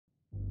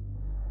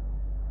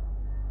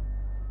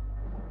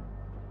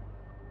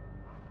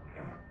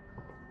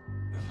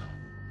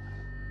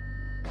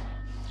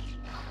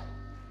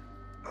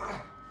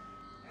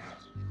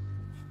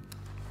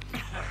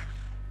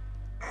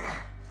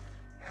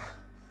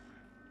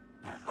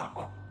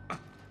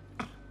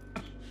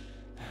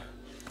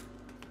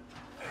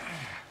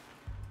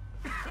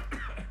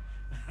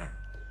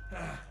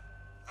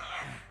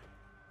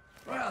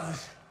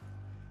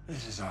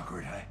This is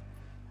awkward.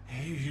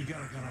 You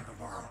got a gun I can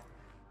borrow?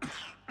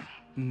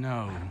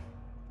 No.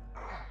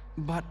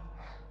 But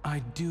I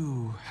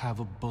do have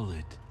a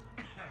bullet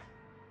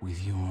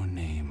with your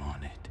name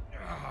on it.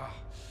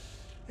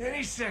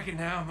 Any second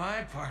now,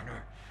 my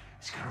partner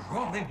is gonna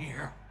roll in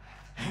here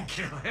and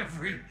kill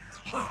every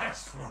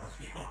last one of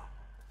you.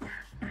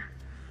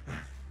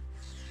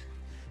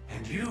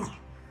 And you,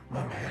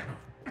 my man.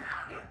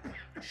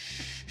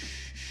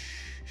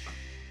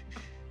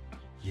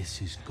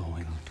 This is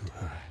going to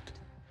hurt.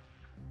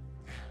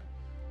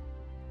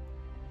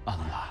 A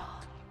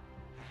lot.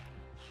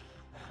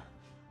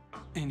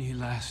 Any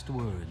last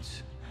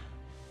words?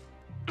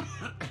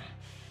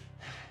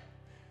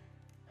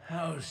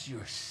 How's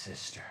your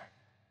sister?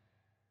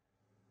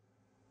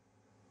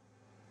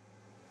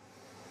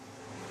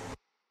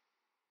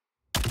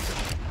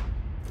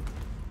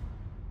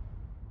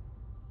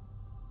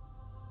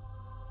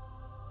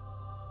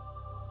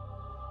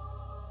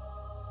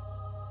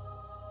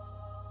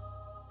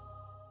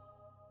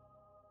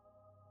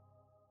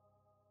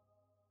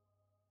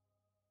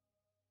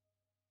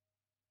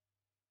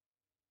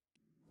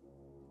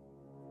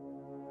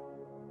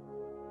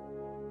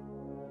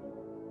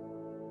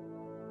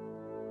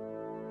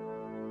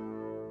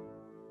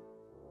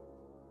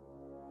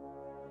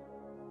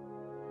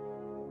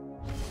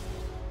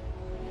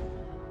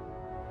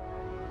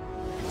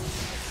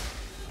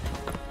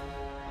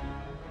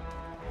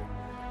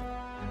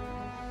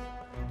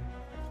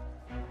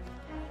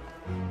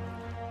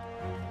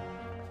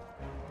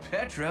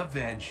 Petra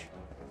Venj.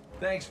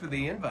 Thanks for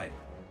the invite.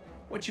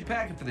 What you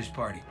packing for this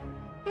party?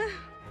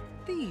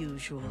 The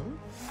usual.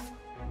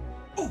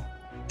 Ooh,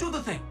 do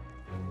the thing.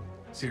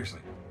 Seriously,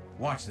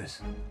 watch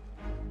this.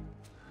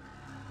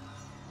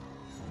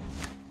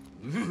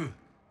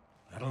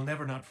 That'll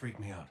never not freak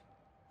me out.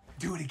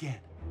 Do it again.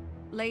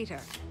 Later.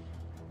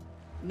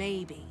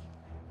 Maybe.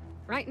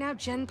 Right now,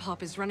 Gen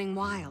Pop is running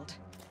wild.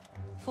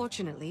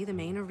 Fortunately, the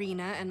main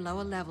arena and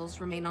lower levels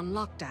remain on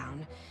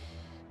lockdown.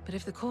 But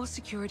if the core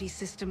security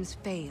systems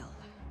fail,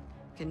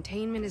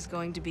 containment is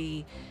going to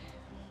be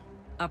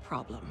a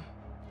problem.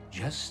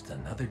 Just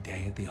another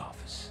day at the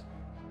office.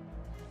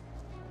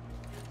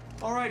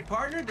 All right,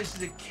 partner, this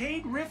is a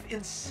Cade Riff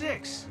in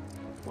 6.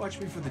 Watch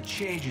me for the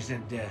changes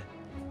and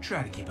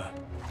try to keep up.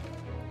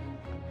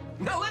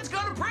 Now let's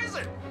go to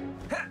prison!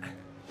 Ha!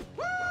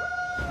 Woo!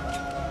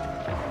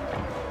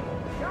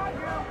 Got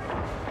you!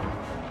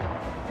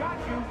 Got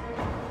you!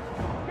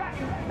 Got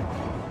you!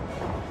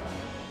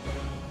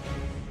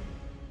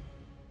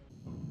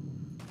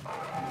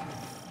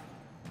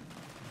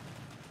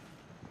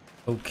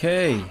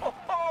 Okay.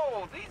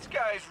 Oh, these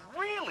guys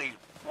really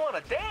want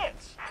to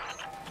dance.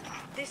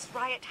 This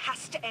riot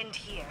has to end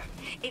here.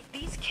 If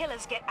these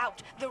killers get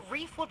out, the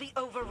Reef will be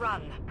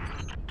overrun.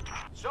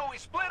 So we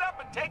split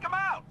up and take them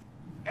out.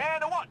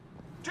 And a 1,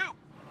 2,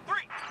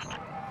 3.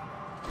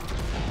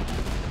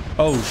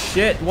 Oh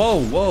shit. Whoa,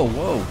 whoa,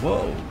 whoa,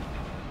 whoa.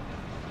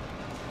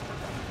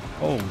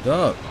 Hold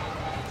up.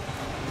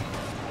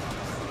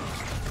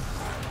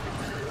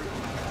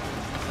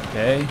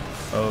 Okay.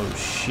 Oh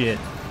shit.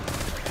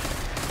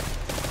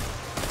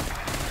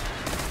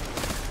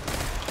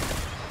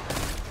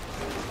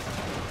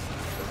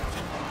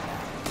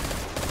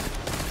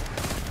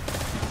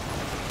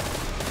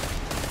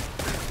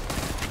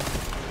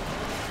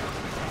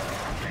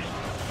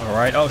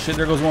 Alright, oh shit,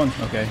 there goes one.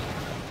 Okay.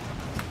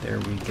 There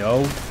we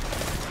go.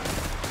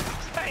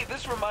 Hey,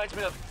 this reminds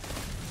me of...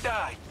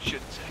 I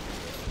shouldn't say.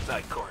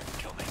 Nightcore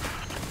killed me.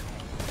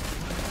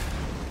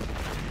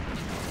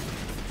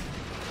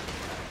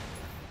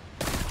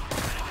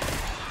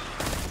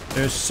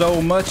 There's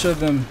so much of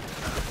them.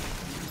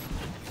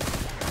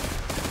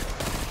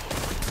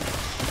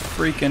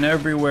 Freaking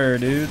everywhere,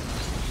 dude.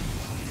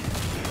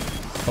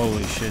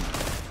 Holy shit.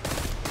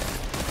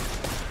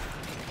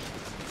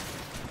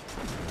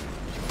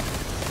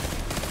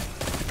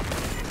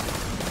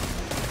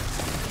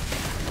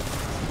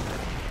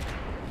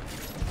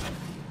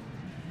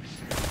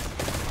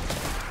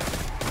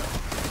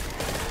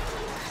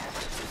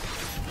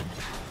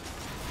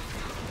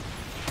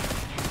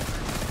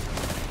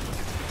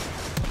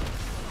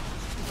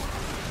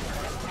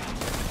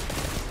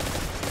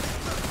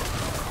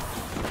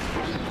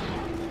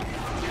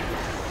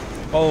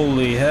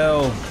 Holy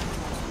hell.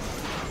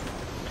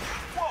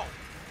 Whoa!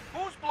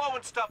 Who's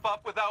blowing stuff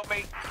up without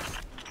me?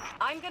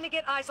 I'm gonna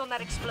get eyes on that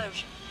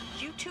explosion.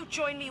 You two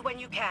join me when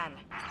you can.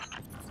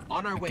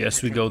 On our way.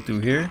 Guess we go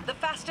through here. The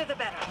faster the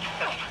better.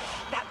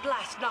 That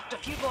blast knocked a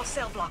few more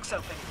cell blocks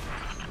open.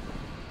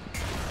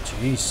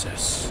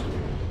 Jesus.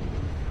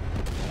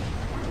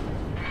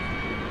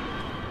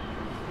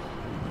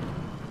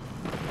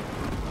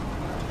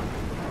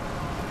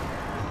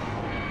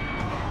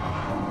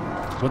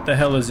 What the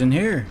hell is in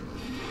here?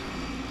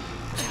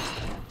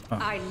 Oh.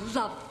 I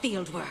love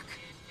field work.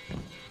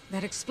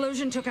 That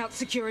explosion took out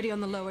security on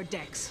the lower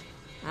decks.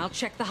 I'll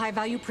check the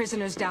high-value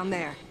prisoners down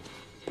there.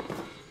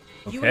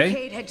 Okay. You and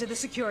Cade head to the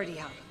security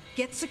hub.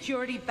 Get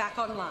security back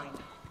online.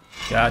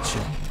 Gotcha.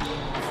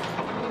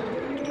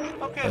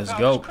 Okay, Let's pal,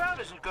 go. This crowd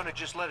isn't aren't gonna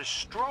just let us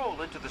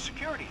stroll into the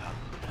security hub.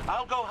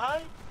 I'll go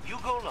high, you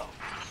go low.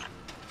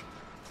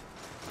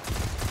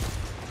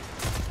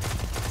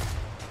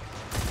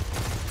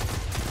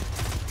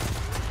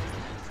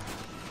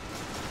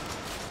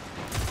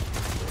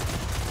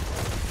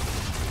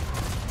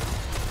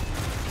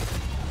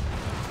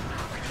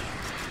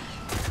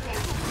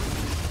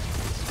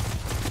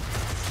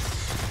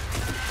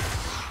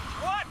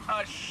 What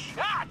a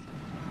shot!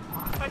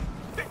 I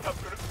think I'm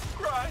gonna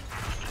cry.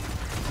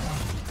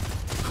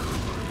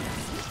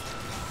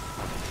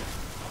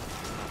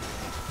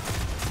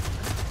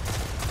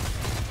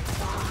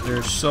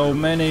 There's so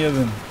many of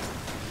them.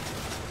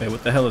 Wait,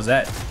 what the hell is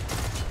that?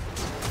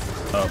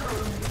 Oh.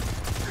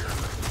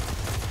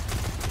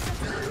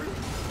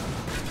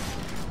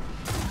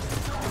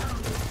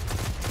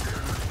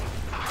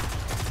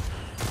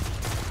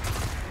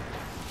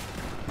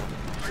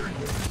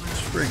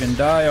 Just friggin'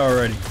 die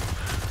already.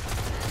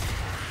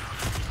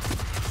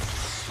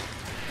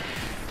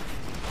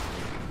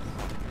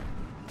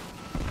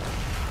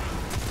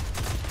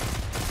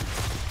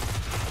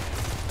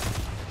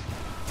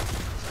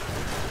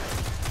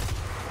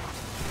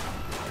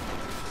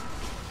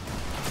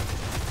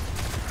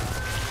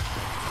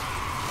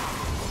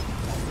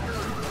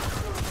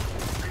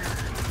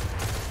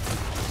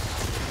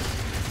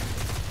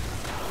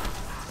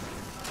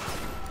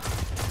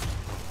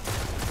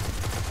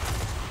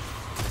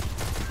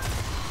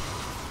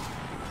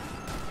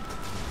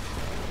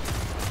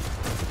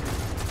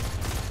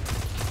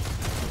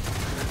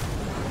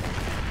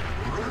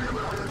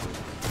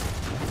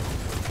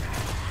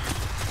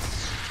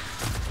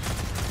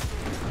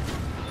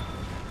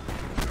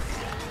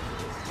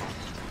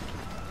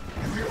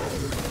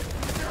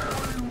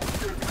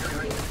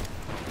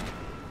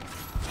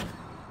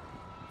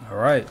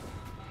 Alright.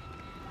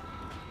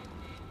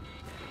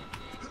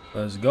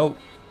 Let's go.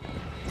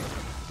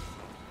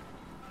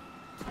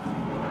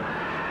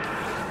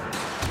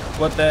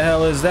 What the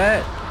hell is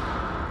that?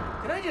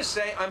 Can I just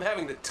say I'm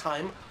having the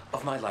time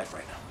of my life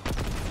right now?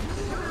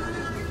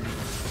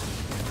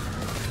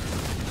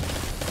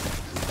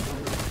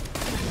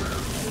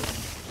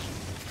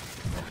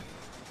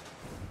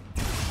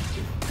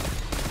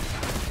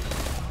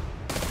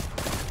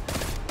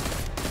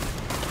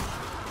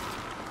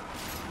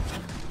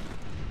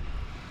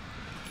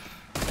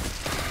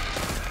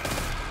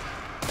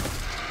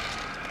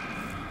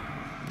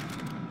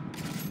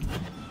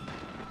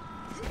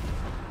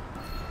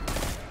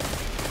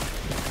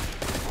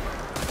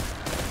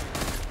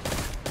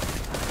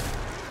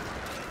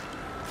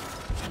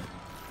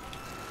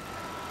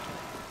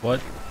 What?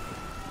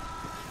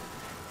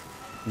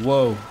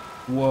 Whoa,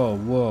 whoa,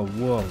 whoa,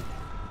 whoa.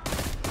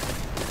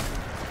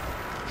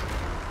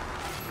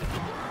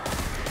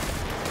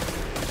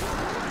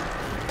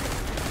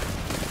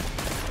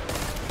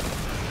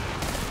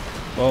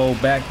 Oh,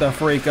 back the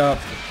freak up.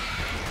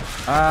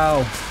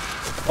 Ow.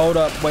 Hold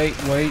up, wait.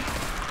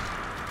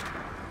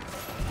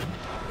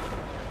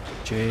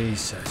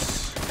 Jesus.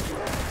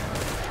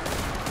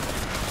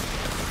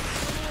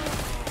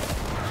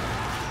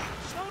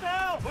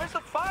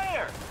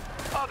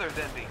 Other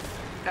than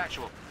the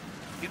actual.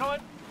 You know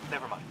what?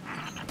 Never mind.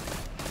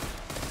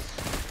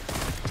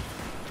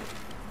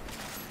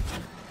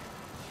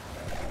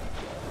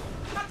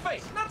 Not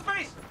face! Not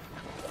face!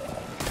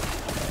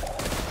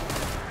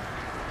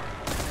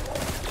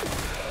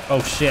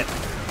 Oh shit.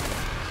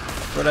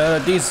 Where the hell are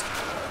these?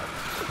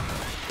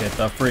 Get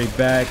the freak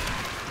back.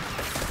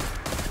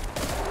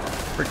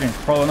 Freaking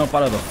crawling up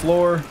out of the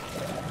floor.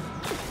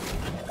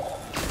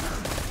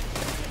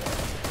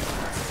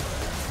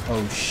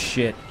 Oh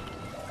shit.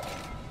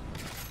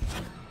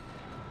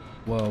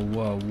 Whoa,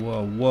 whoa,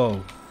 whoa,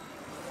 whoa.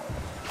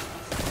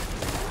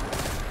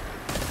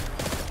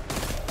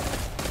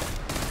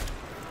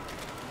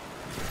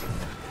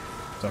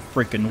 It's a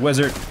freaking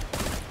wizard.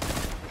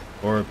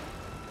 Or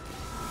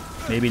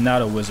maybe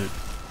not a wizard.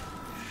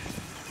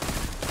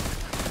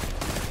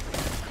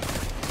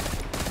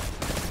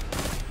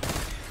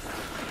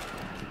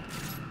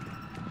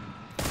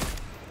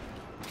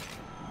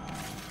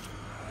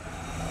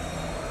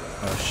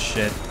 Oh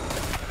shit.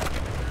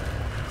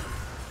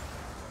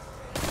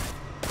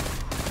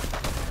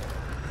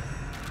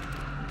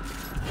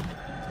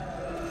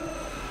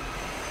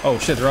 Oh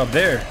shit, they're up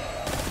there.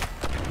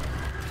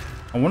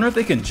 I wonder if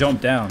they can jump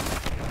down.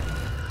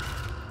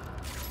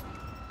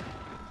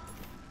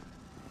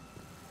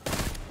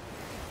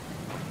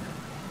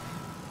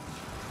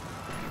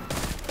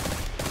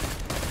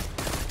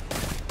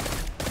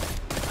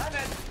 I'm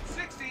at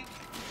 16,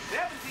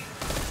 17,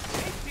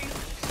 18.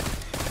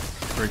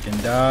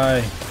 Freaking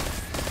die.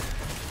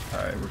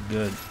 Alright, we're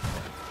good.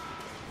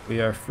 We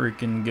are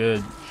freaking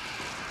good.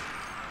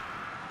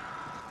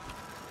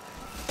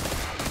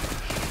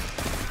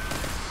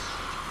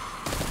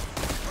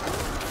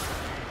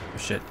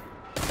 Shit.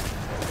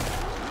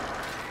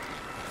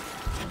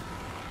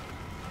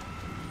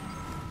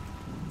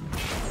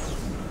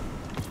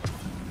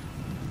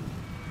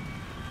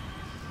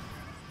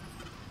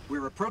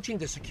 We're approaching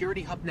the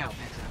security hub now,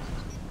 Petra.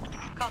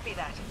 Copy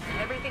that.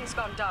 Everything's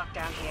gone dark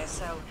down here,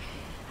 so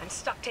I'm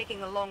stuck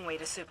taking a long way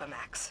to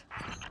Supermax.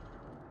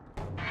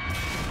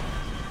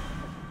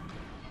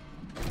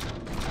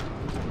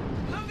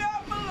 Look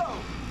out below!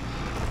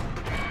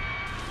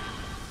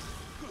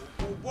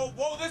 Whoa,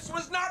 whoa, this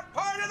was not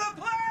part of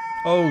the plan!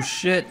 Oh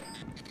shit.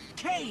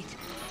 Kate!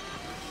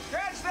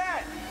 Scratch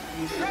that!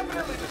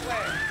 Definitely the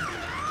plan!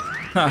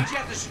 Huh. Meet you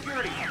at the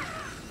security.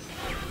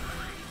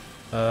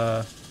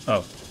 Oh. Go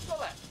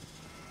left.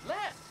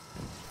 Left!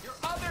 Your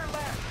other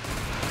left!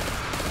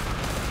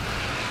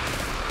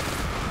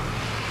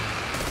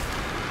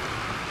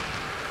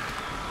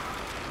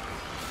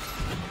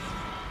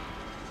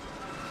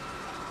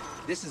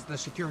 This is the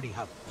security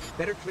hub.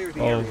 Better clear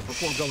the Oh area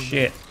before going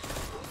shit.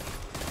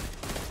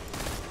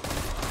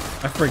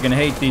 I freaking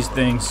hate these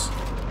things.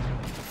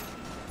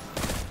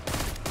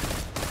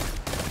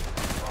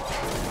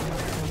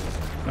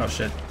 Oh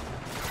shit.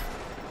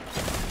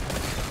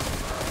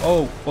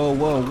 Oh, whoa,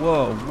 whoa,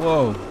 whoa,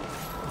 whoa.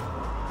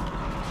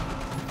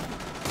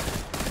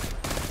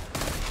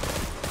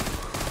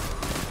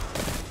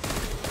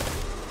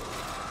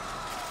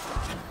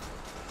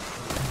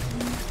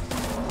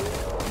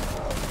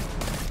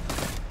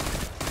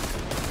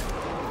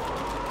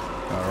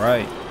 All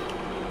right.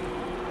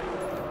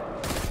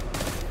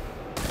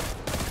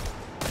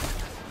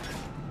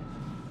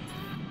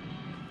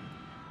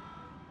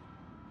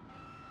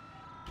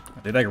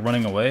 Are they like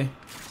running away?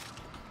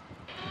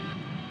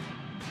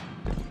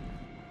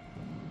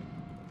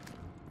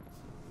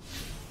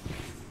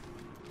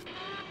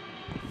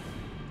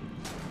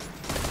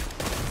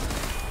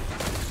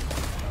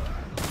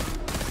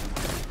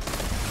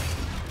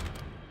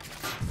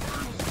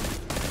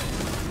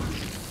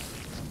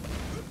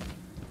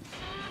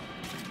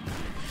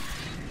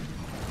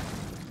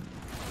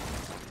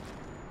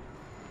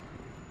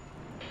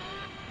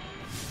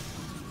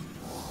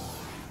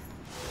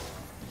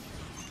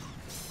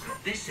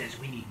 This says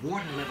we need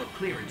water level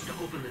clearance to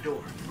open the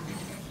door.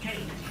 Kate.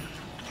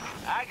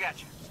 I got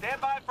you.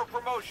 Stand by for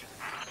promotion.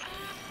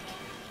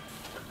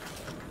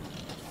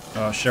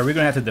 Oh shit, are we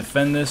gonna have to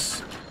defend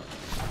this?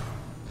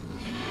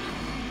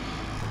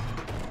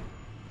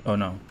 Oh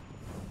no.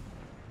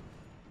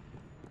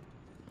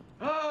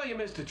 Oh, you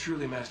missed a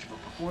truly masterful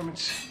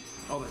performance.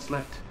 All that's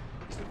left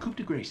is the coup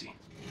de grace.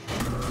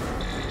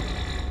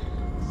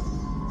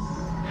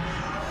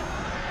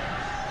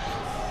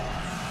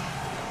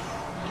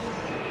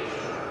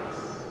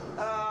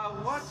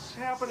 What's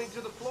happening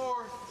to the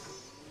floor?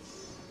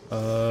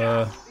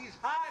 These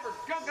hive are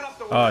gunking up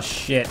the wall. Oh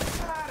shit.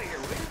 Get out of here,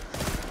 will you?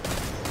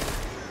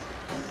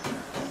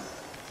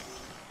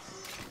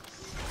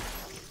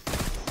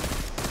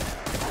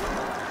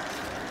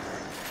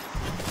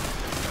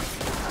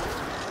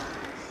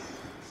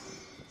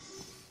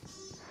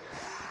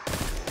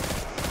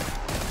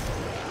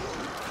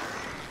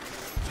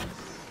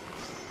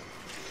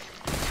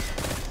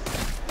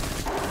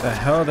 The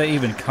hell are they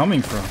even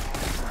coming from?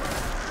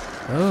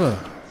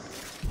 Ugh.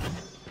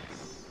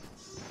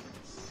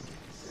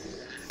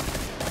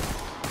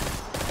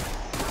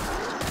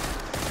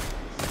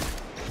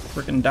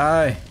 Frickin'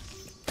 die.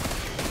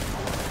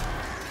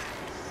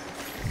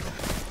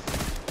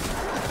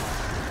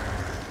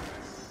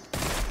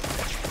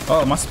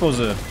 Oh, am I supposed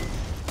to?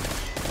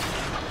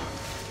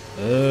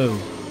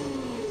 Oh.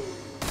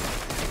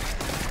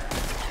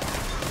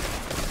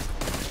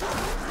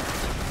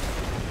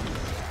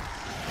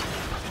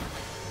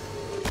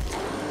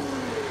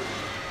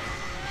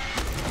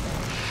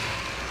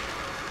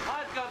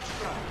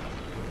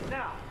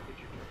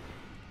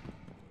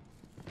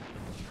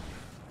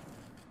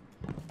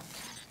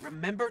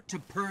 Remember to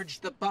purge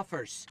the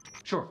buffers.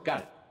 Sure,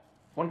 got it.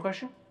 One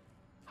question?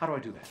 How do I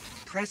do that?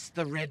 Press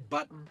the red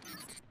button,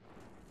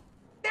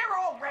 They're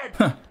all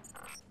red!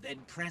 then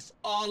press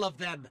all of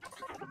them.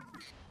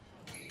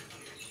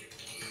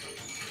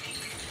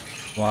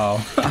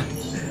 Wow.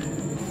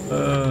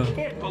 I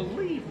can't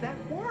believe that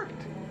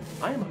worked.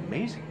 I am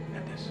amazing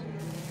at this.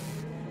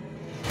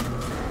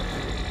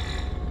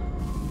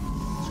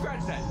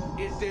 Scratch that.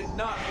 It did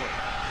not work.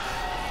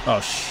 Oh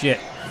shit.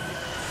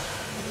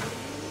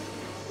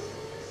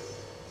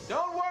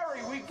 Don't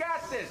worry, we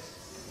got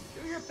this.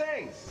 Do your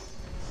thing.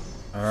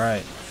 All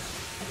right.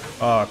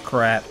 Oh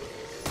crap.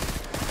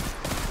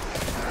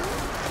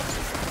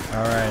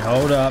 All right,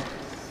 hold up.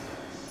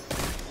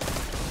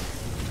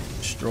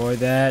 Destroy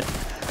that.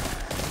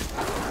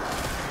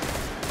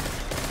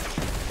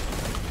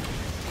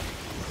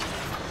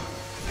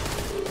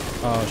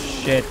 Oh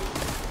shit.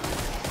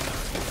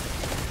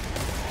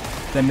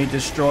 Let me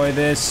destroy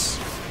this.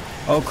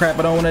 Oh crap,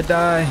 I don't want to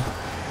die.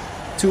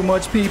 Too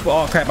much people.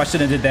 Oh crap, I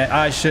shouldn't have did that.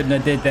 I shouldn't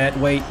have did that.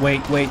 Wait,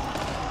 wait, wait.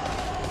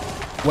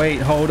 Wait,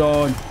 hold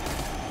on.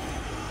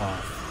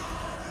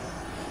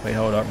 Oh. Wait,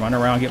 hold up. Run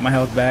around, get my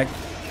health back.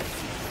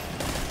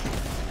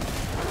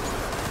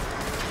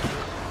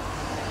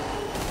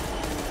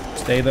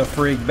 Stay the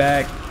freak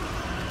back.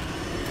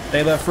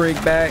 Stay the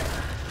freak back.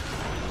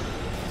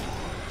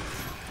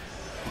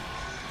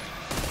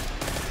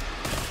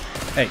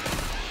 Hey,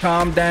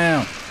 calm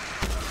down.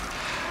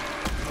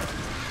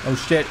 Oh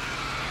shit.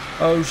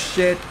 Oh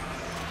shit.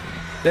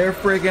 They're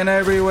freaking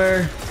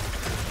everywhere.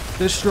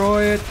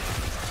 Destroy it.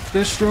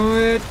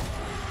 Destroy it.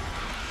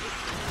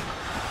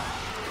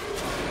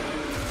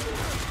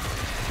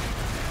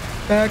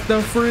 Back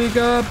the freak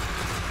up.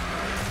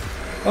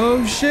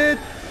 Oh shit.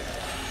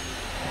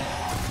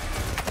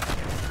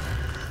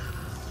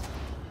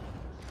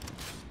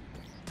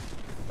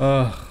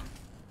 Ugh.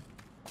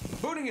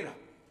 Booting it up.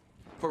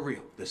 For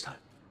real this time.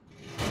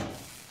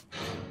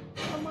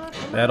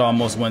 That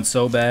almost went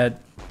so bad.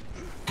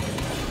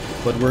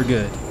 But we're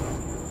good.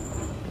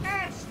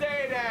 And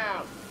stay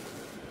down.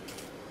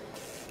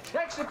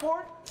 Tech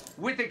support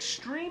with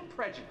extreme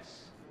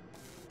prejudice.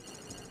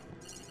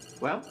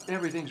 Well,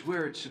 everything's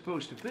where it's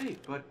supposed to be,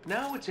 but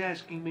now it's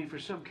asking me for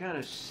some kind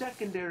of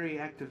secondary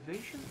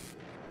activation.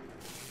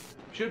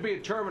 Should be a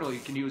terminal you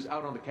can use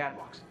out on the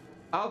catwalks.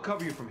 I'll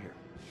cover you from here,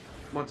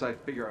 once I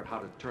figure out how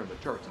to turn the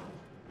turrets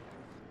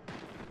on.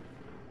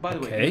 By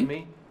the way, you and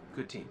me,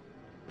 good team.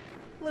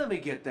 Let me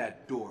get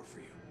that door for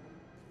you.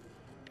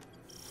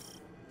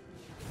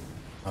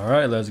 All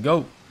right, let's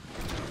go.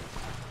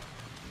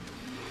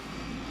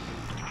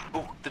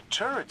 Oh, the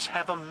turrets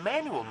have a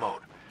manual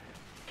mode.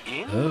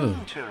 Oh.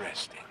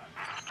 Interesting.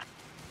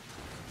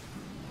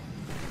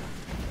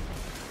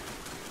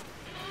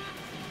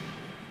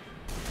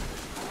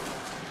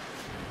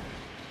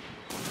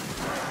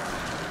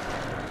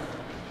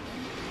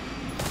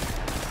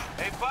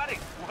 Hey, buddy,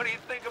 what do you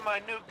think of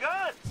my new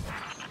guns?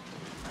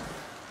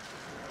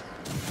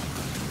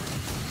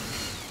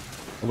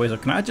 Wait, so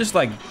can I just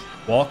like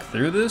walk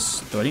through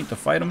this? Do I need to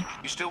fight him?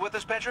 You still with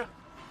us, Petra?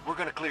 We're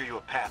gonna clear you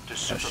a path to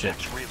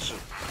Supermax real soon.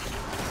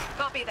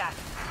 Copy that.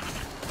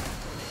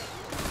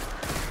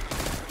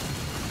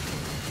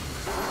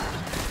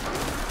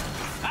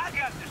 I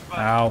got this,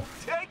 buddy. Ow.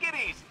 Take it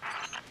easy.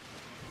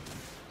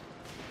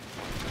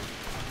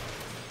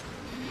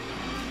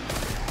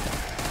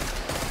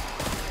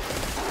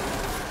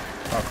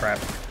 Oh crap.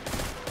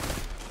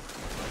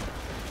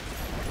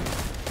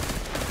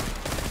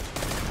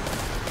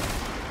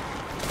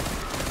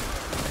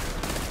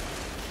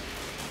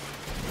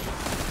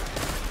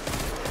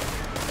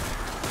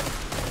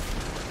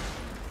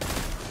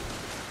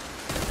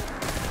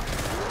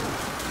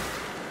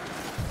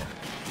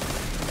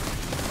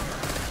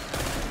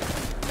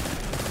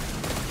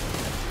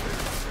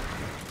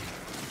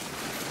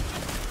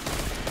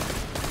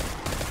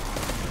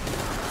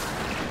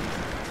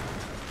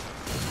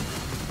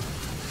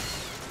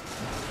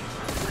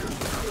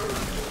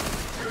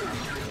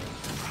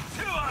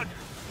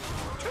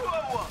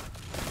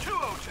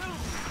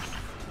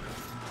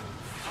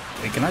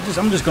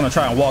 I'm just gonna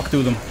try and walk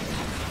through them.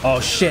 Oh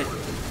shit.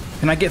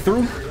 Can I get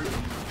through?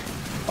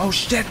 Oh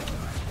shit.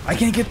 I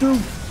can't get through.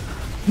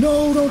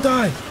 No, don't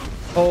die.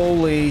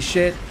 Holy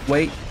shit.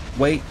 Wait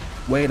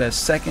a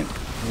second.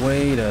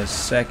 Wait a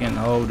second.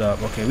 Hold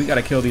up. Okay, we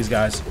gotta kill these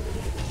guys.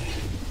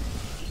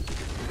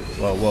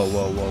 Whoa.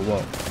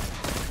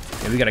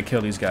 Yeah, we gotta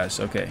kill these guys.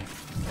 Okay.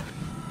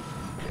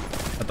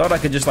 I thought I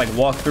could just like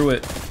walk through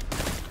it.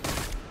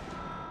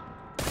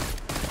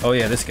 Oh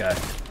yeah, this guy.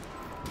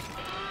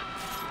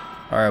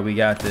 All right, we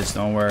got this.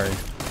 Don't worry.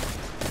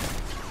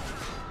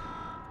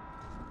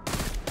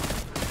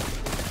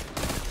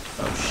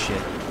 Oh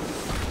shit.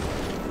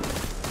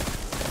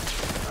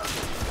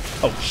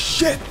 Oh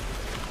shit.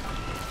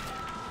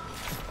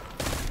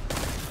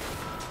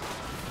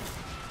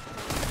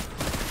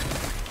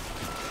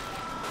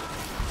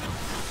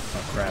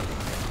 Oh crap.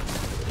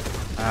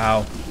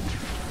 Ow.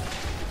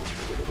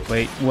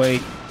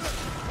 Wait.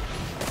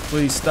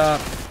 Please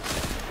stop.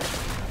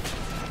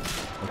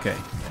 Okay.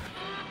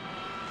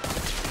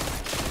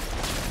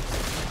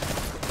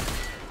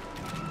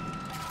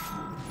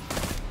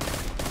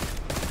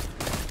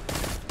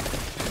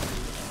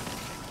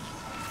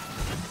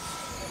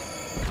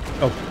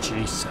 Oh,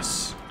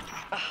 Jesus.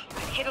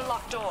 Hit a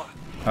locked door. All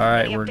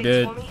right, Any we're updates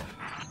good. for me?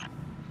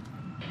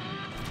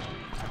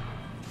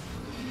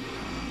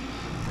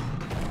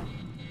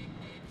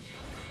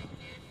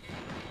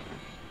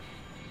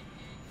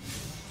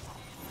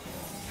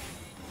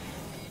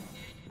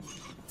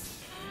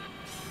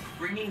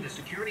 Bringing the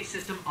security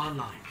system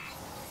online.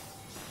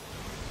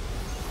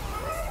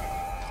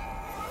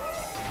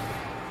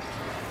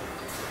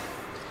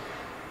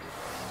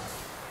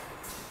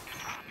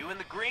 You in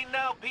the green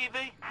now,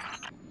 PV?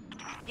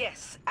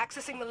 Yes,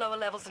 accessing the lower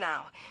levels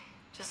now.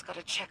 Just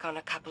gotta check on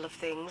a couple of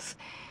things.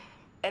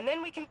 And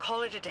then we can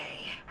call it a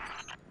day.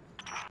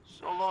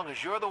 So long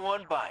as you're the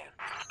one buying.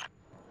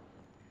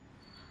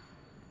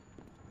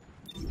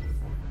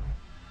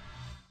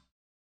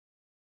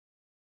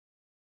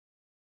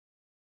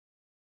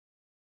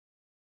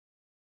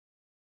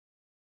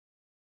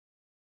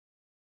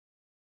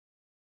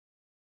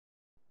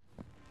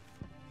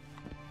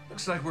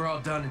 Looks like we're all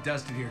done and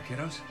dusted here,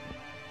 kiddos.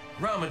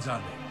 Ramen's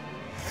on me.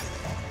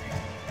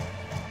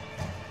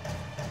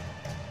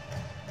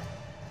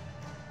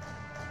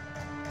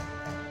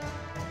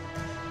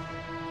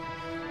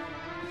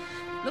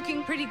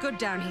 Looking pretty good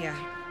down here.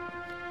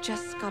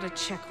 Just gotta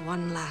check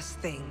one last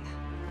thing.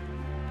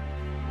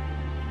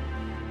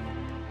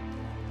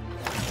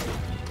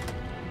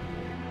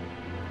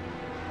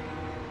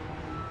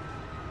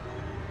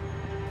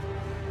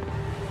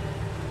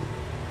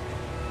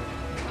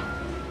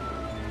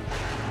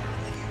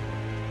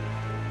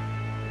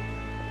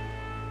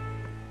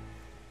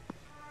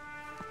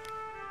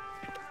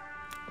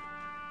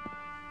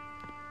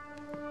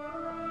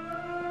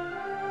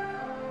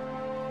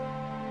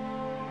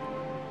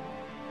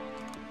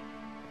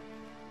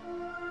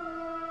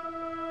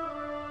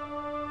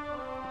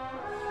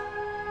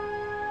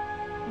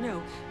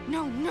 No,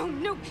 no, no,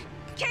 no!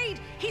 Cade!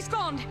 He's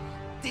gone!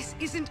 This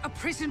isn't a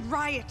prison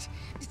riot.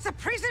 It's a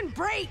prison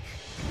break!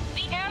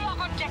 The airlock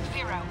on Deck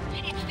 0.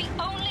 It's the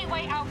only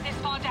way out this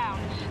far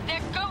down.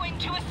 They're going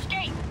to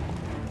escape!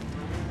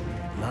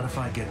 Not if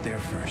I get there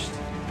first.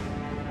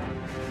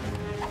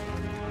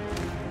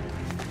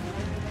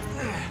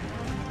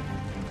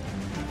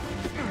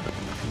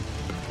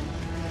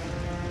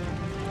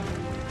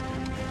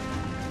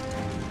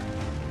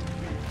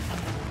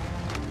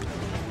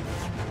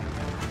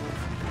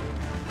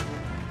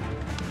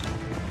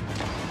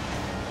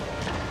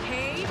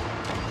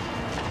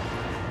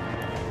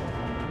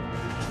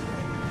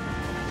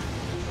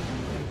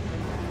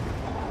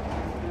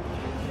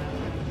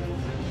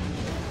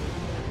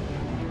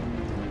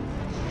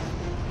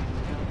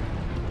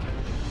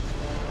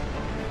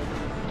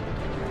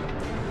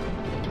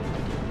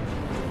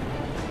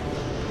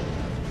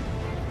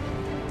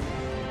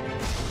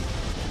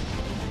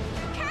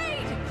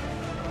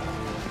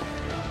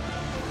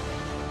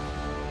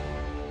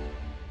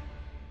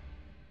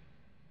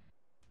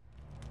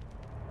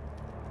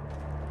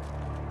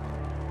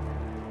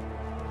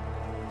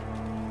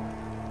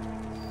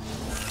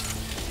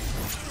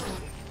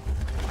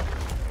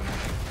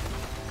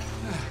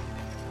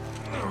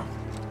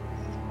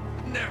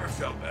 Never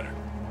felt better.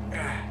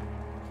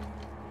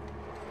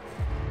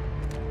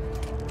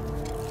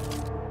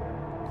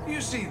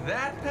 You see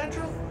that,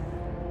 Petra?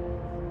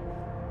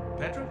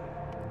 Petra?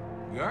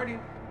 We are you.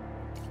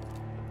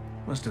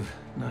 Must have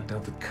knocked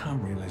out the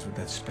comm relays with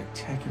that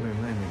spectacular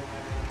landing.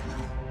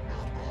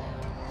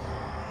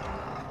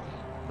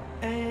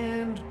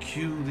 And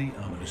cue the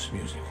ominous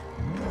music.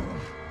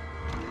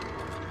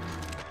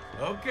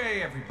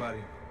 Okay, everybody.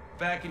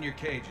 Back in your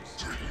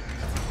cages.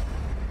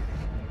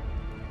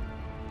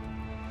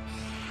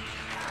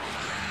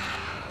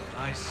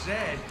 I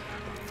said,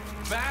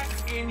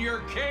 back in your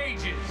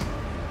cages!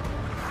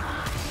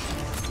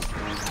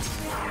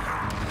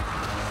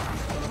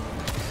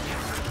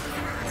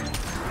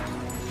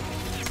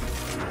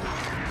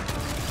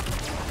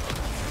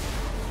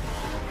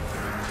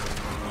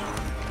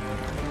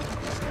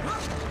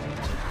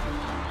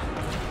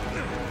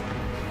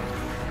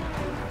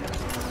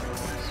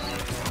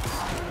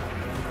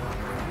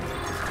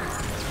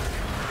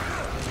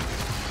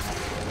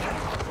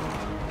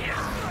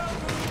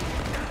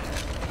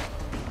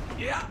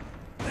 Yeah,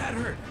 that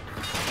hurt.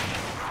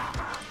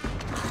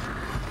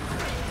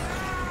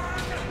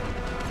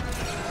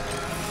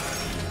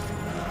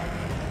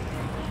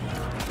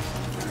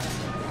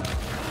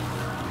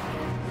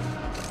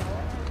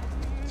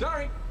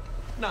 Sorry,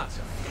 not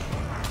sorry.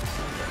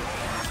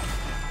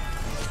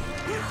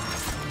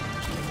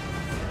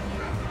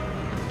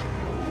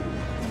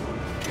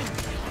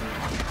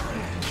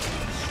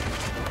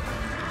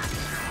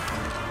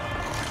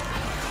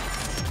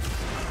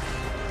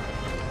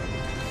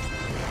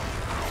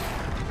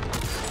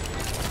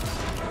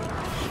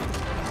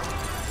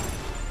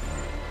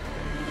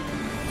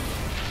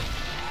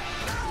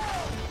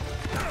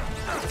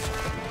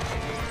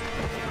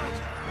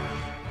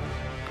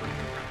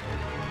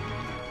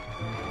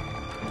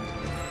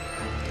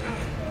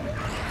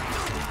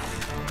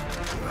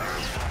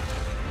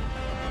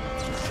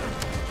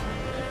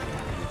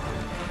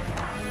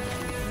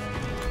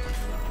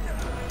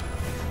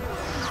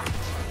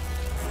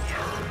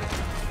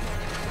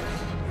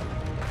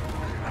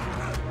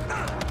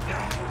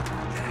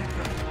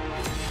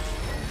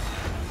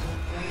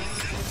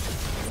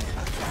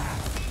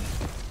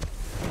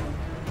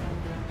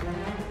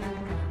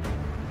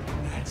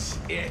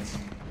 It.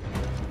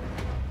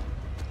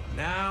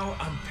 Now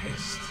I'm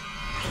pissed.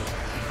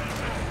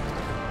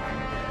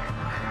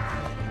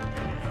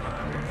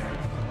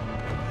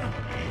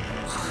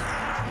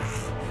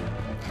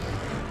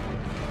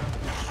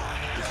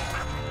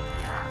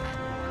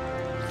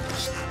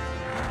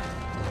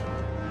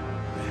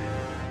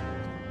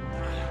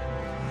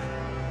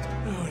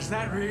 Oh, is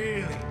that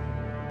really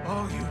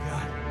all you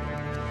got?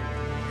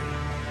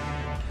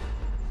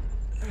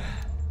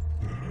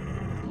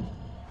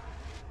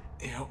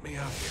 Help me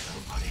out here,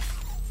 little buddy.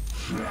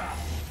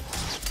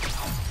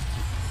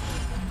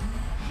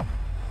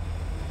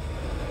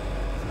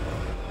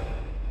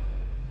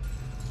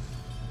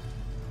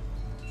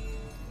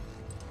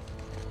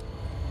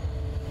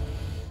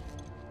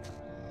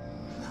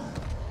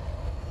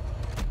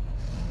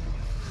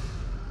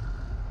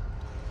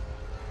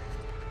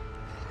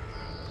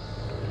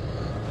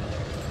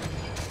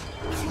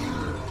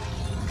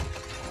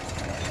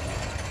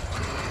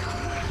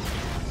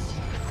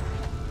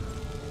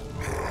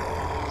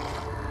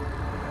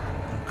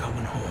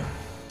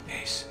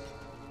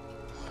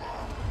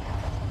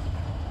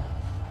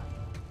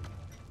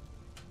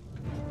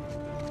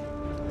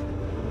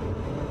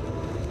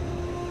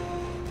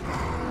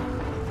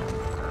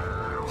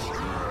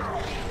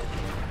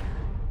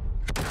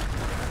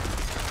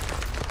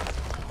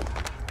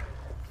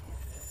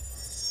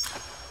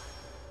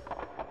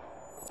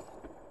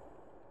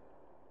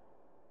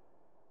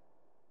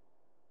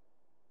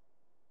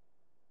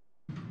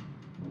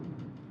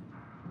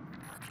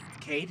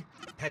 Cade?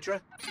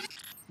 Petra?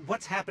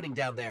 What's happening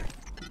down there?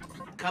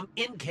 Come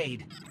in,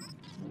 Cade.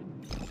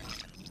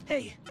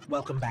 Hey,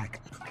 welcome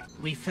back.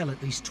 We fell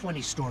at least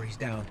 20 stories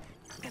down,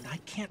 and I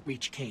can't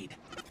reach Cade.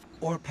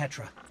 Or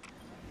Petra.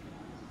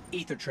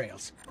 Ether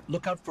trails.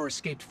 Look out for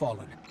escaped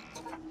fallen.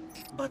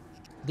 But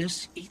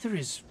this ether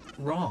is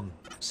wrong,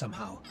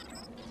 somehow.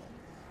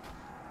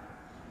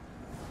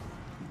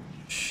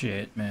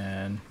 Shit,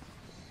 man.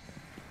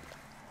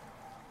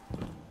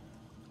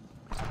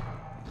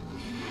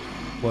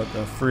 What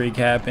the freak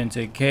happened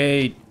to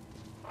Kate?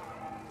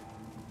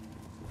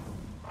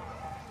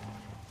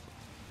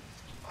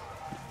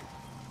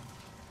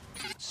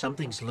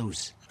 Something's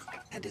loose,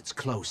 and it's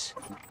close.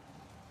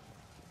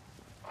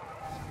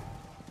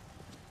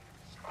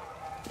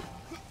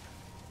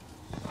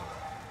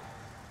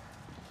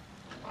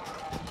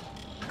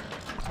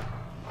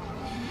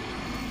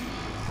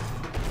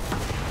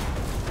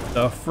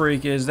 The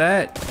freak is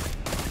that?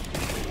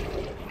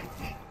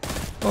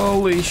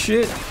 Holy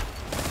shit.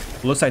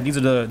 Looks like these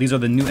are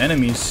the new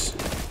enemies.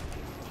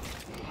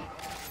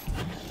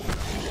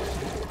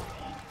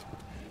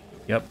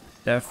 Yep,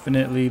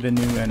 definitely the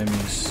new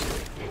enemies.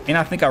 And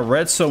I think I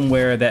read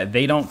somewhere that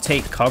they don't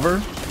take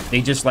cover.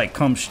 They just like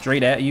come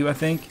straight at you, I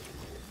think.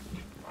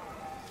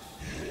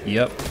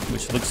 Yep,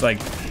 which looks like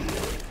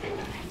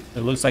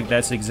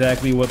that's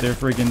exactly what they're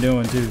freaking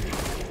doing too.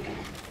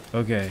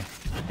 Okay,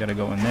 gotta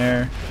go in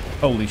there.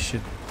 Holy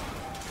shit.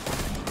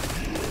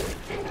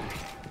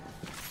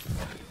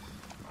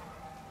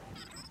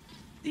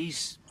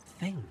 These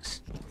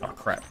things. Oh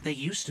crap. They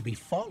used to be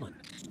fallen.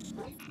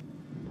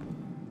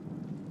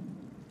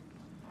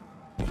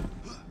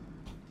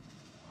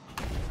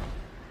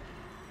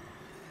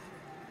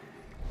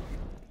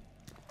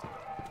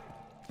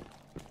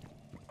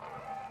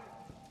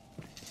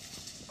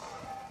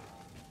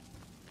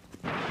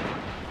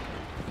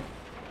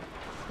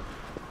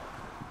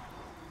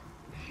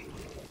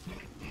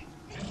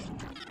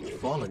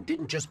 Fallen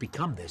didn't just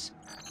become this.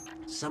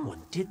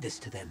 Someone did this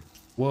to them.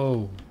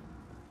 Whoa.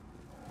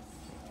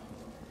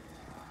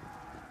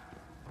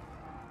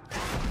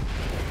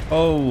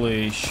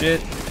 Holy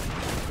shit.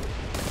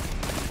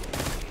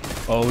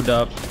 Hold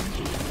up.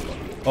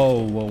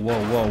 Oh, whoa,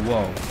 whoa, whoa,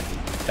 whoa.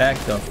 Back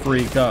the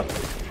freak up.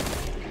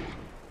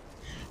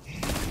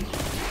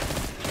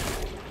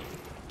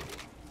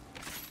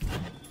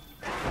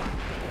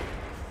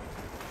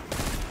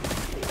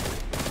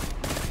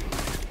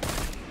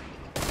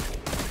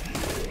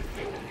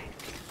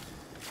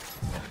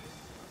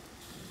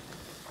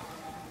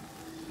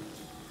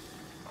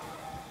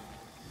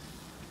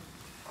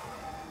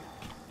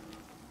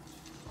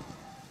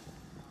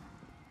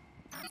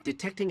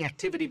 Detecting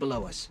activity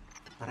below us,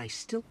 but I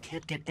still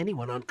can't get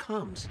anyone on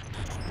comms.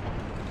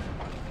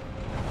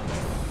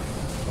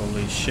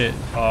 Holy shit.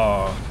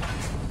 Oh.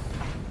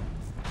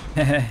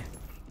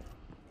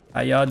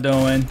 How y'all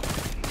doing?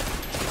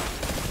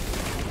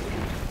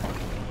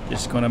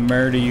 Just gonna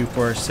murder you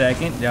for a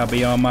second. I'll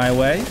be on my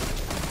way.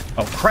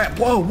 Oh crap.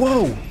 Whoa,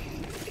 whoa.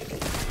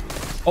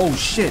 Oh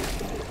shit.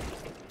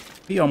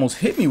 He almost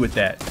hit me with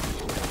that.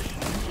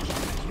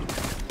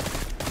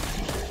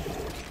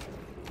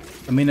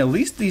 I mean, at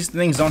least these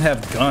things don't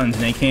have guns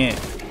and they can't,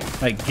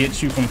 like,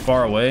 get you from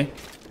far away.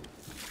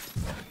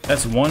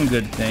 That's one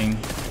good thing.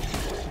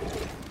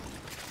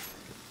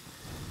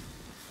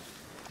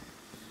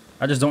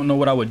 I just don't know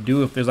what I would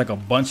do if there's, like, a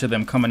bunch of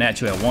them coming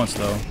at you at once,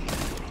 though.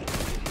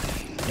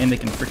 And they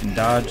can freaking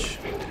dodge.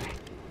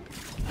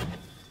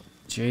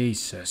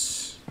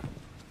 Jesus.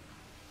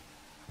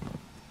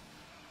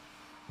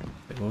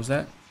 Wait, what was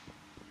that?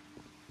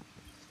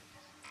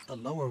 The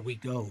lower we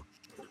go,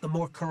 the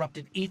more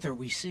corrupted ether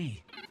we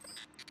see.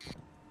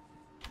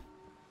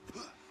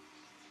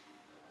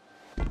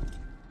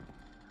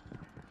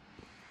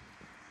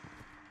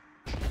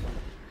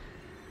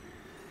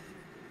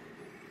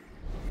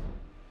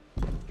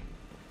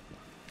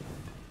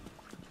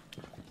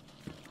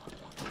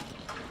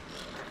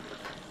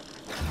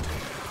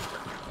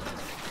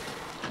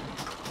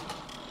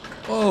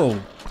 Whoa.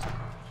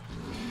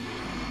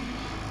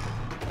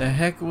 The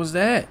heck was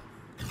that?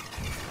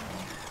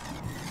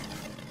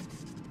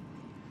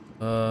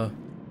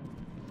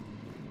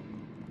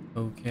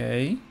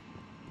 Okay.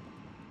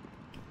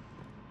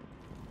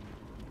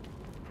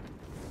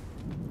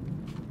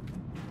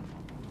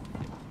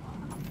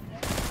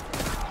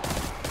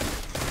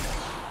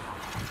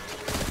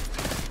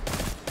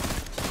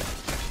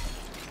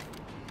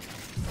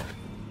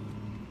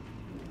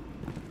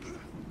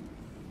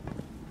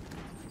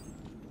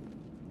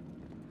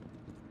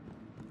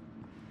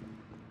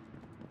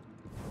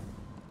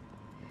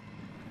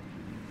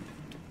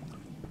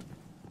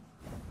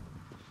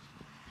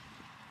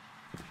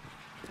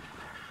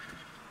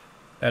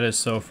 That is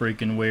so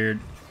freaking weird.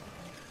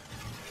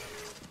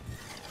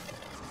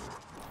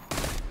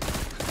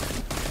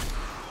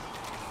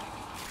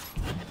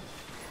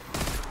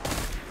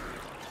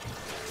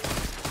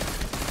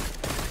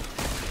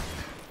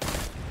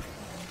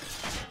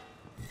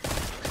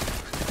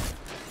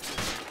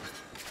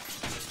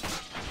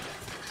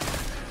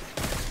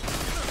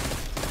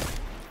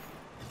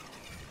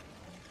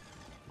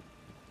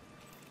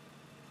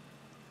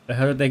 The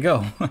hell did they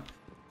go?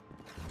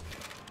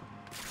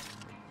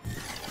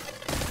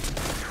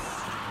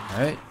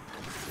 Alright.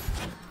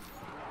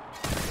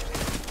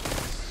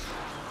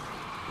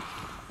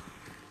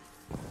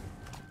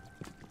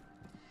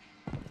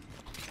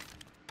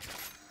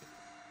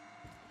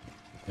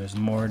 There's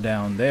more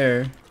down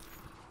there.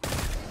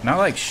 Can I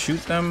like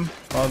shoot them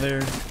while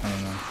they're, I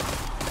don't know.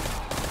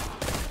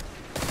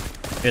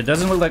 It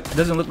doesn't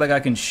look like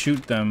I can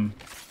shoot them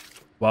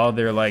while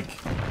they're like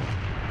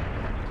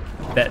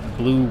that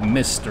blue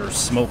mist or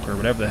smoke or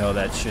whatever the hell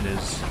that shit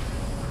is.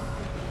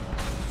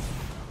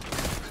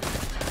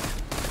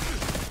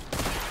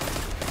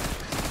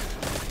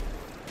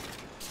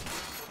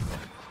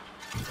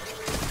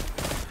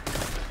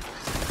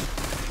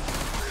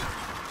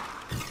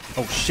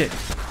 Oh shit.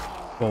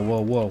 Whoa,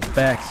 whoa, whoa.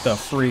 Back the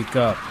freak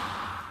up.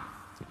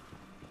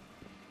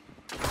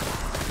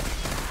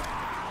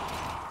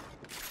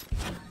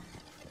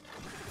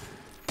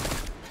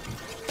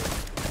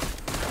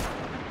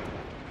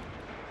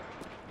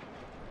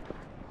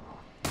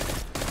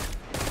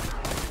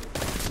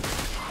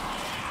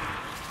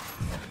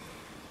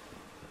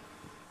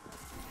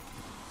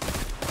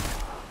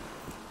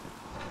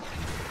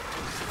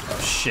 Oh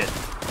shit. I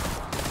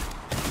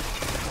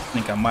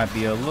think I might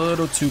be a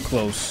little too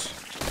close.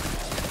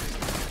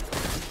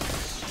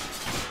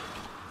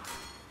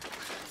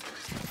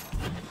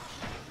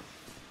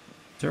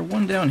 Is there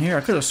one down here?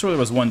 I could have sworn there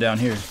was one down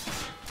here.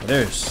 Oh,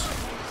 there's.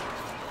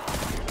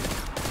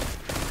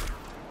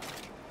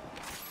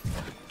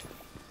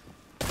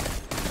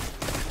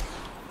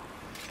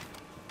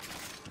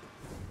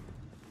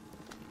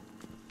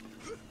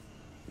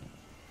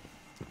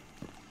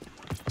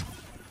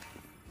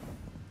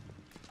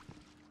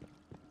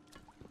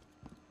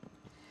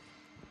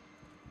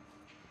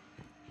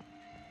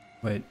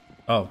 Wait.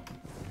 Oh.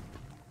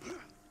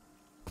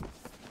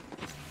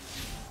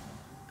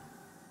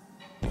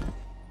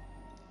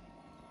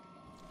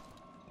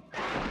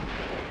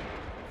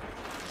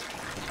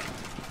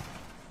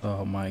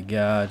 Oh my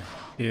god,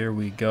 here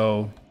we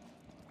go.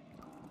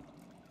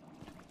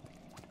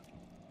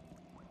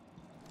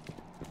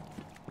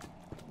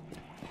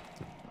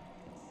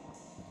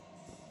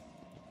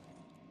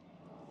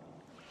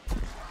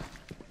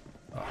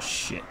 Oh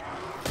shit.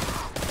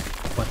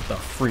 What the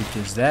freak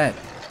is that?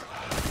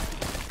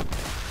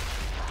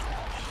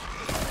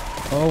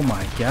 Oh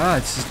my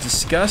god, this is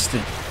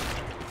disgusting.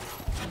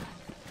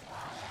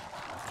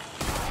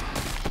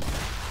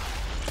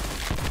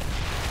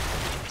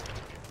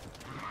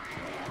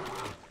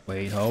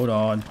 Wait, hold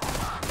on.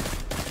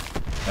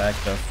 Back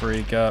the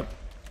freak up.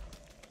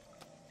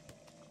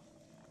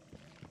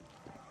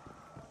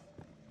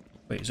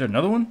 Wait, is there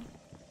another one?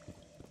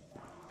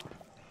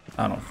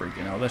 I don't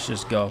freaking know. Let's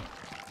just go.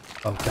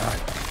 Oh god.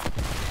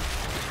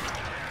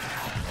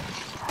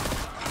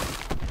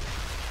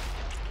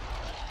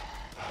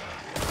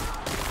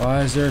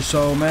 Why is there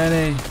so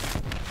many?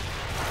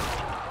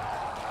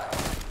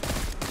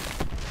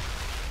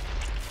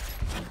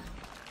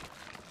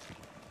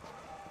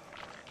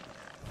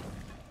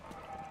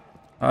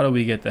 How do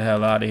we get the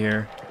hell out of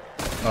here?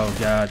 Oh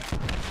god.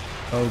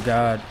 Oh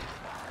god.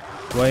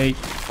 Wait.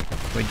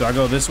 Wait, do I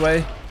go this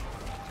way?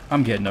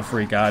 I'm getting the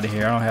freak out of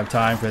here. I don't have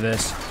time for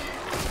this.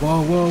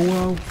 Whoa, whoa,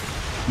 whoa.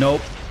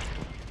 Nope.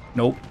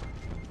 Nope.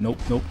 Nope,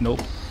 nope,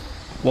 nope.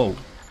 Whoa.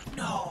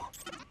 No.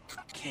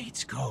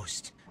 Kate's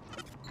ghost.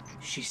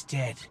 She's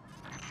dead.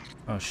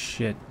 Oh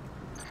shit.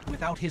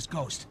 Without his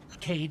ghost,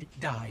 Cade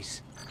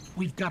dies.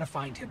 We've got to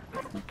find him.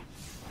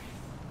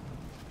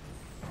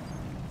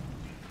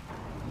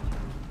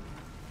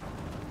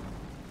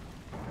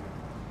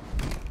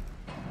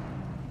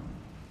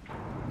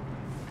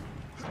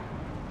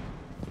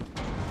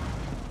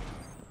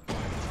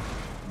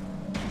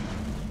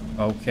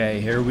 Okay,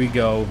 here we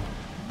go.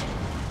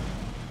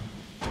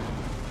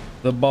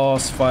 The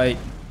boss fight.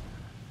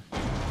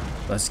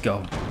 Let's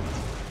go.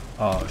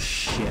 Oh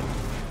shit.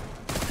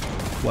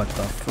 What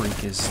the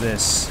freak is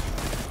this?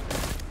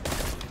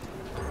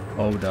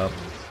 Hold up.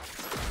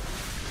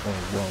 Whoa,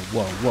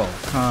 whoa, whoa,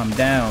 whoa. Calm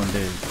down,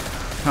 dude.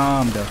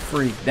 Calm the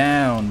freak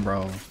down,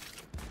 bro.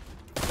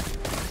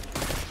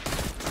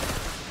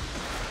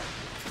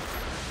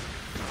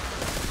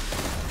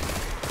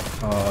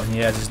 Oh, he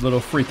has his little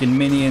freaking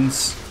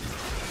minions.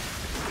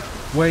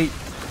 Wait.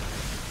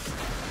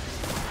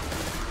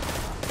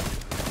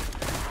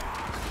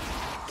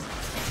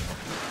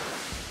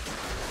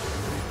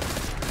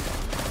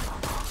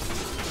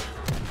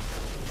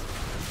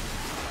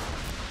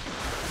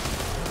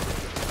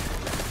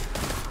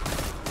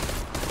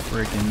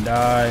 Freaking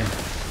die.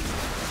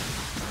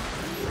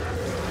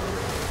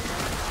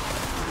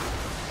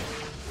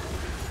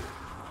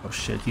 Oh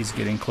shit, he's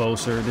getting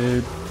closer,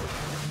 dude.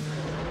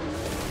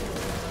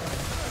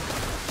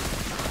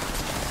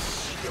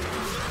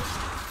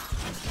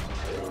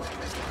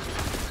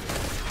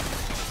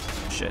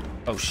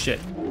 Oh shit.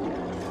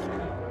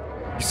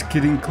 He's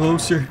getting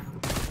closer.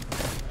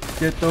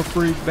 Get the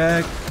freak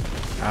back.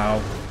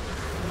 Ow.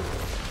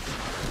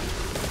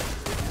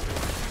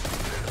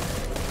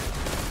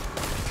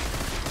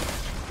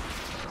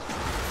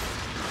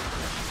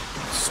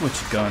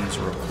 switch guns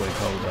real quick.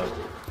 Hold up.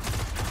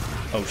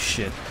 Oh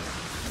shit.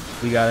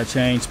 We gotta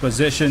change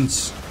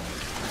positions.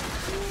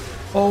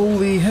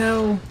 Holy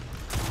hell.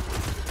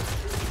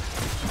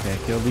 Okay,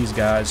 kill these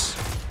guys.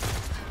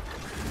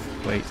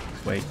 Wait.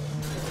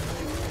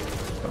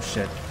 Oh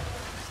shit.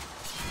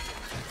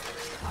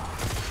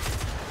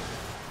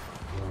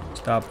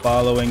 Stop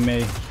following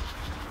me.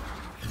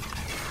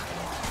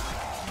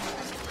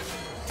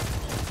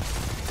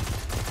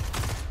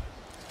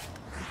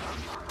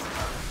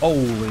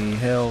 Holy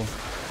hell.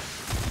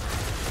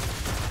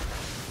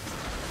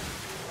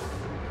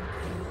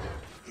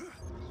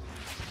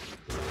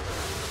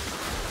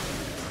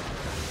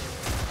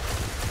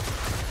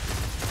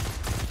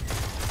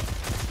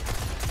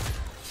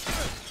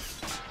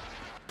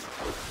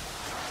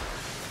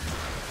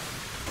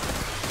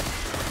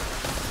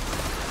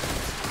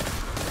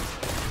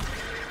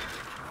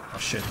 Oh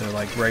shit, they're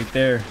like right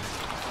there.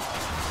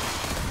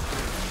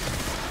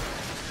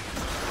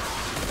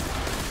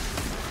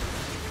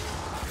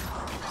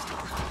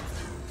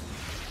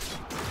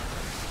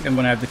 I'm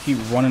gonna have to keep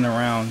running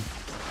around.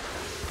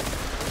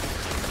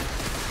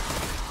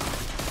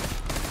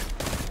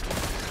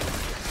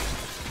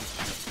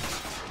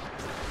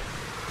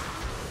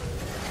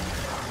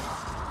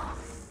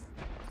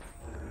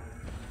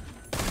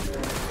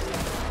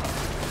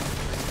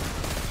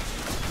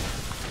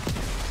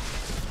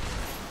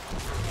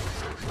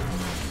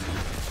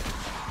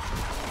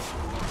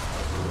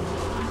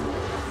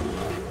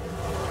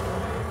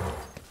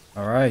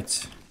 All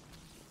right.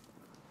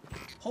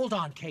 Hold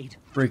on, Cade.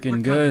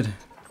 Freaking good.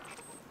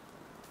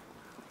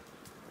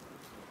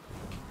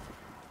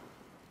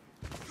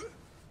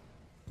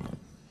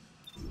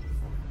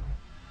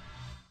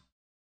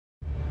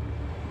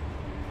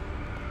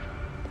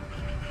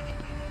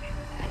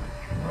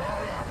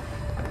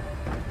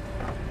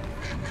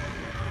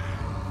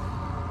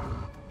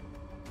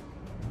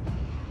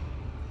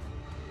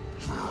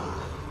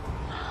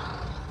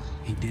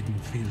 He didn't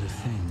feel a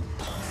thing.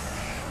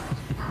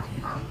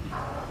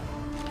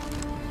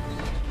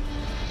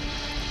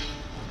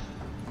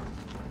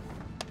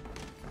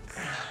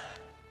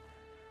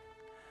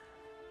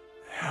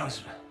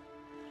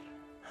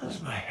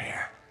 How's my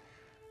hair?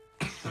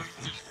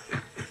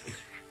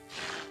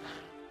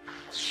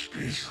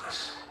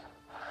 Speechless.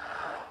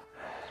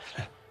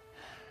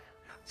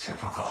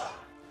 Typical.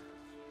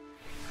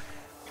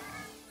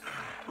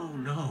 Oh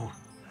no.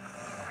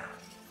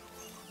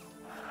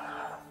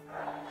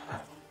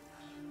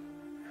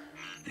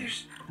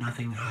 There's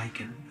nothing I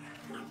can...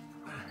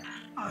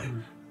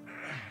 I'm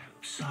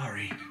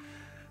sorry.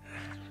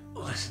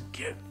 Listen,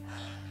 kid.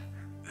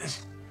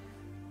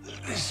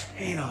 This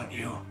ain't on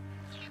you.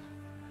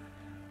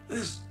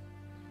 This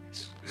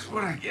is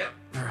what I get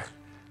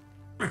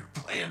for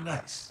playing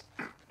nice.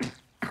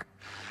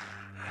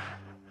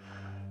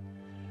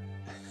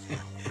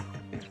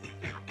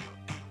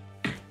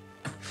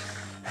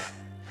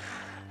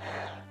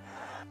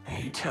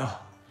 You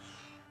tell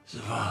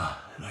Zavala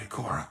and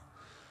Ikora,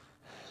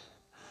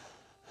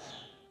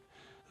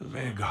 the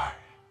Vanguard,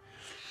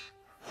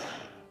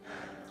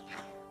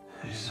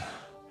 is the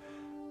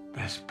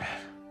best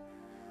bet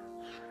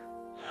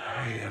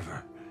I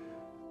ever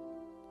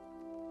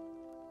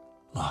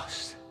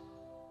lost.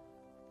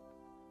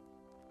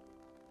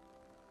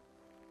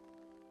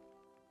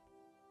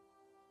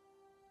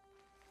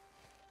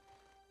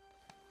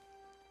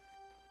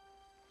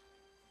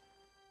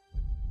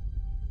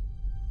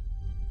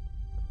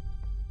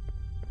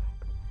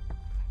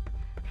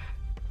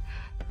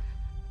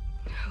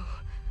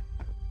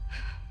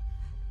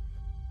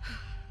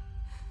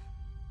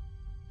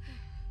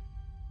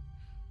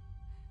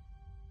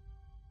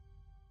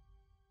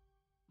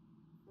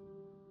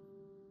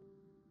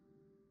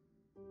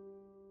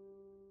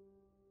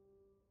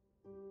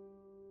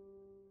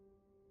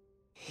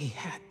 He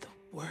had the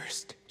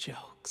worst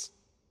jokes.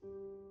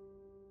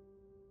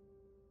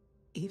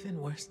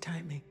 Even worse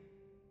timing.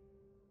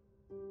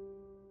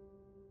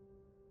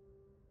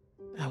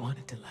 I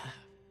wanted to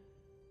laugh.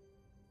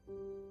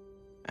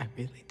 I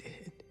really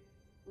did.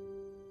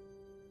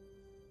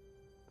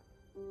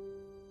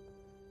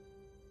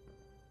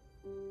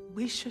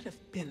 We should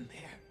have been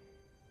there.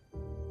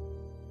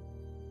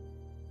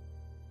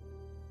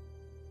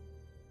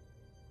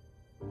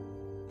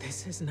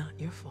 This is not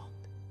your fault.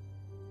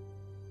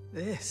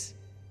 This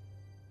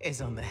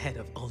is on the head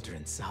of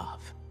Uldren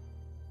Sov.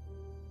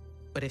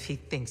 But if he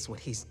thinks what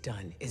he's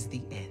done is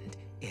the end,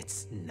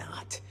 it's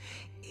not.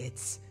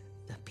 It's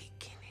the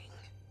beginning.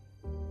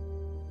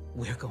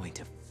 We're going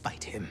to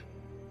fight him.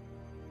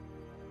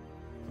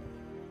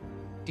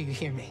 Do you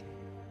hear me?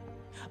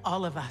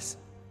 All of us,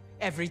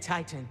 every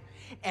Titan,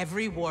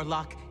 every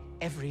Warlock,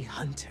 every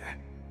Hunter.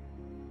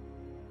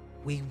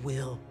 We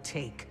will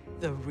take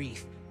the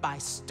Reef by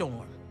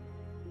storm.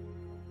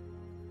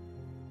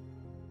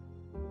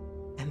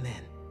 And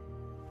then,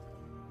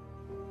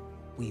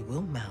 we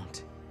will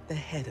mount the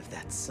head of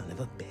that son of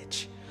a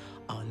bitch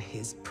on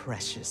his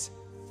precious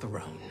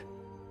throne.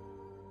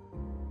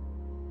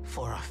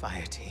 For our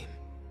fire team.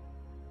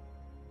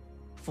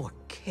 For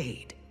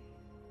Cade.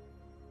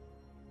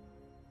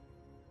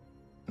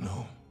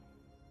 No.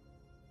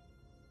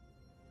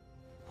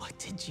 What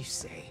did you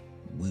say?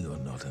 We are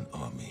not an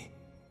army.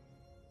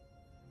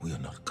 We are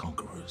not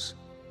conquerors.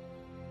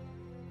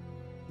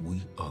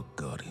 We are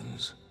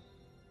guardians.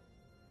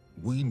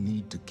 We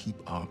need to keep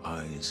our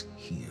eyes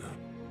here.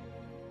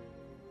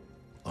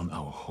 On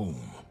our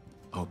home,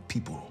 our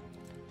people,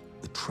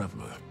 the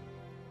traveler.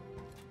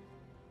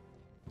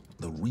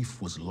 The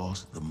Reef was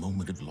lost the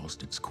moment it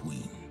lost its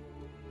queen.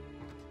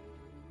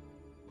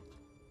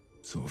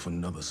 So if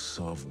another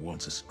Sov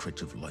wants a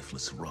stretch of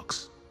lifeless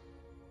rocks,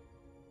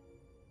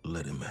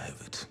 let him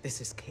have it.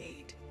 This is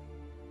Cade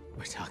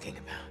we're talking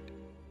about.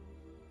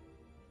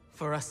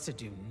 For us to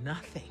do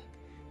nothing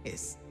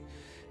is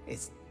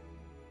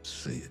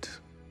Say it.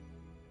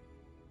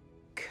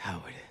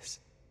 cowardice.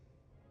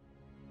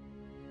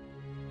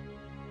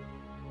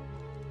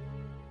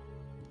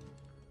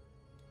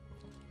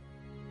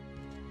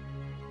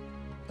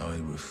 I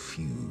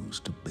refuse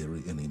to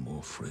bury any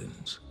more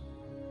friends.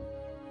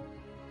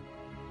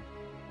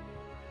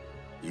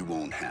 You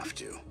won't have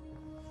to.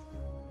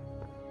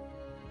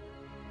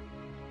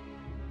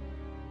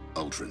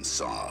 Uldren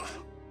Sov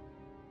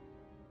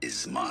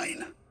is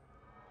mine.